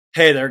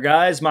Hey there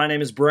guys, my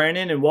name is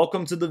Brandon and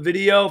welcome to the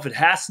video. If it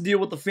has to deal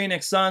with the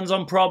Phoenix Suns,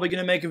 I'm probably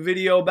going to make a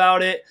video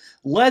about it.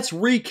 Let's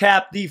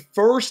recap the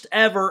first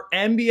ever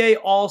NBA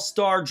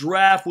All-Star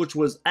Draft, which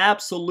was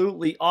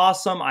absolutely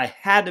awesome. I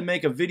had to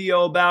make a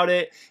video about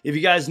it. If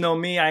you guys know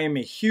me, I am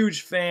a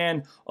huge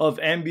fan of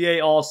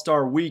NBA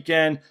All-Star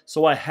Weekend,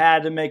 so I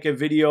had to make a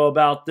video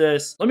about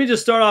this. Let me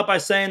just start off by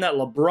saying that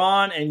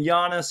LeBron and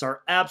Giannis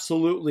are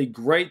absolutely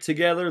great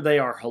together. They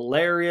are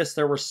hilarious.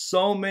 There were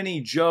so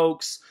many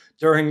jokes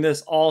during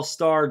this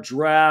All-Star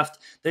Draft.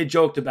 They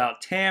joked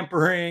about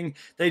tampering.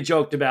 They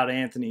joked about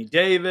Anthony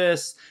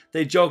Davis.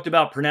 They joked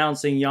about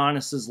pronouncing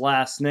Giannis's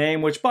last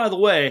name, which, by the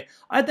way,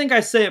 I think I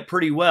say it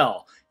pretty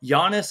well.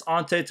 Giannis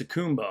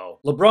Antetokounmpo.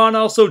 LeBron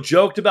also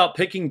joked about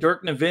picking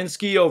Dirk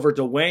Nowitzki over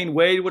Dwayne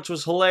Wade, which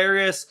was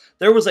hilarious.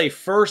 There was a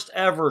first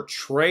ever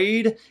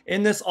trade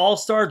in this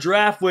All-Star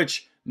Draft,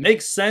 which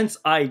makes sense,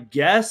 I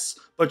guess.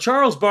 But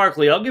Charles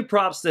Barkley, I'll give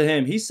props to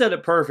him. He said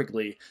it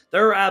perfectly.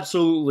 There are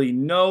absolutely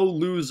no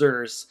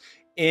losers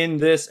in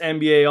this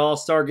NBA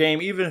All-Star game.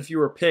 Even if you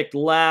were picked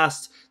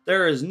last,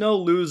 there is no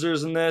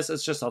losers in this.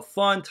 It's just a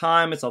fun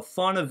time. It's a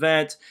fun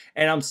event.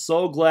 And I'm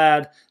so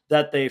glad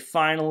that they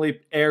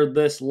finally aired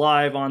this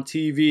live on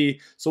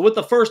TV. So with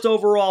the first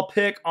overall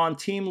pick on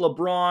Team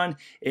LeBron,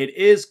 it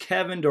is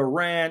Kevin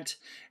Durant.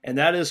 And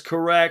that is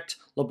correct.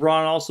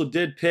 LeBron also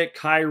did pick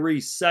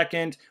Kyrie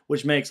second,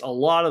 which makes a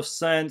lot of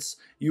sense.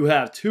 You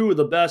have two of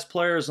the best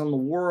players in the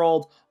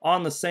world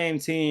on the same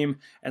team,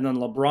 and then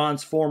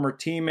LeBron's former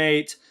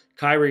teammate,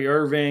 Kyrie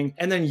Irving.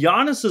 And then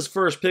Giannis's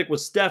first pick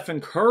was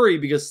Stephen Curry,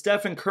 because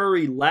Stephen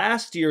Curry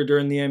last year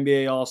during the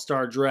NBA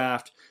All-Star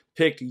Draft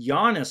picked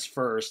Giannis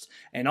first.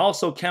 And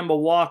also Kemba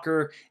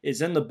Walker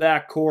is in the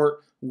backcourt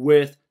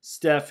with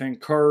Stephen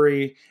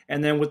Curry.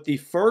 And then with the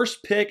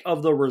first pick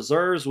of the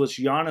reserves, which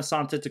Giannis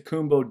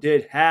Antetokounmpo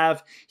did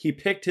have, he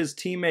picked his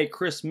teammate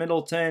Chris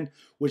Middleton,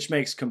 which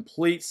makes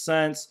complete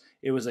sense.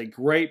 It was a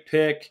great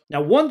pick.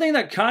 Now, one thing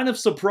that kind of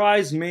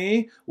surprised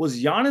me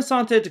was Giannis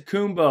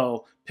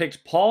Antetokounmpo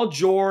picked Paul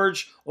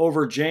George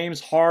over James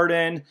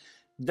Harden.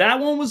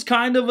 That one was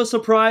kind of a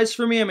surprise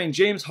for me. I mean,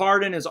 James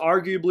Harden is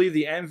arguably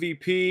the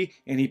MVP,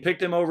 and he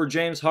picked him over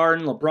James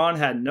Harden. LeBron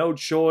had no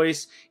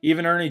choice.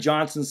 Even Ernie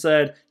Johnson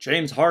said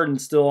James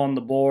Harden's still on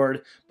the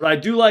board. But I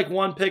do like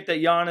one pick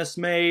that Giannis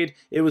made.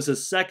 It was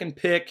his second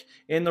pick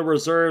in the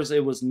reserves.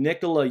 It was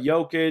Nikola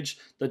Jokic.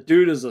 The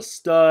dude is a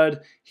stud.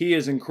 He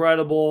is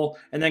incredible.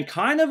 And then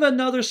kind of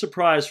another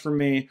surprise for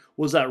me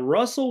was that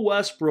Russell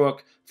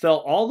Westbrook fell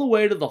all the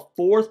way to the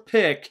fourth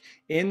pick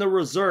in the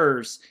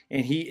reserves,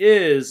 and he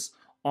is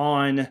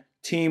on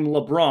Team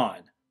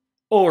LeBron.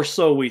 Or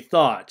so we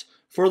thought.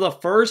 For the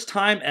first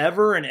time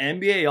ever in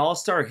NBA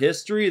All-Star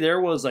history, there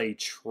was a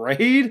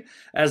trade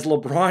as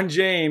LeBron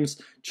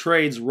James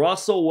trades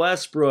Russell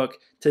Westbrook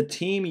to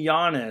Team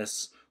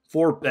Giannis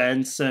for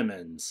Ben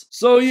Simmons.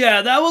 So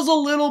yeah, that was a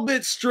little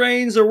bit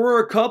strange. There were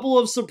a couple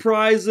of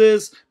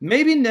surprises.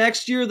 Maybe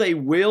next year they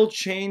will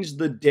change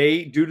the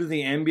date due to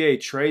the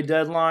NBA trade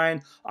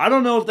deadline. I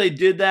don't know if they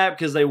did that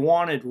because they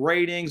wanted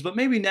ratings, but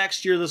maybe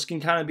next year this can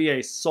kind of be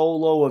a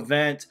solo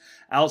event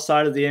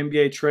outside of the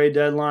NBA trade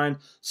deadline.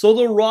 So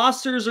the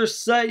rosters are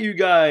set, you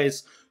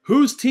guys.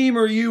 Whose team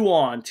are you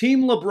on?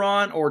 Team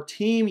LeBron or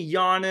Team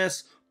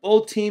Giannis?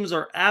 Both teams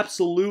are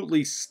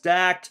absolutely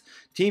stacked.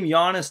 Team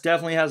Giannis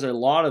definitely has a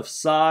lot of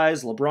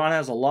size. LeBron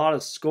has a lot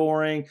of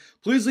scoring.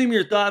 Please leave me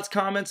your thoughts,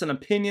 comments, and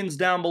opinions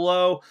down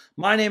below.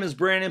 My name is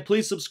Brandon.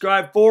 Please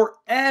subscribe for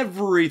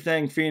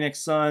everything Phoenix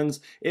Suns.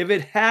 If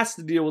it has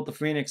to deal with the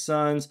Phoenix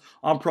Suns,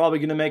 I'm probably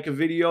going to make a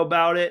video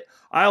about it.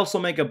 I also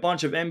make a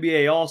bunch of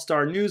NBA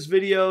All-Star news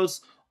videos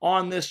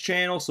on this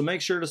channel, so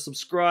make sure to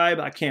subscribe.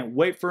 I can't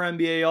wait for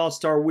NBA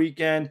All-Star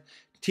Weekend.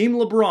 Team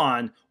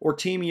LeBron or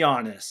Team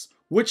Giannis?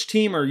 Which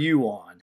team are you on?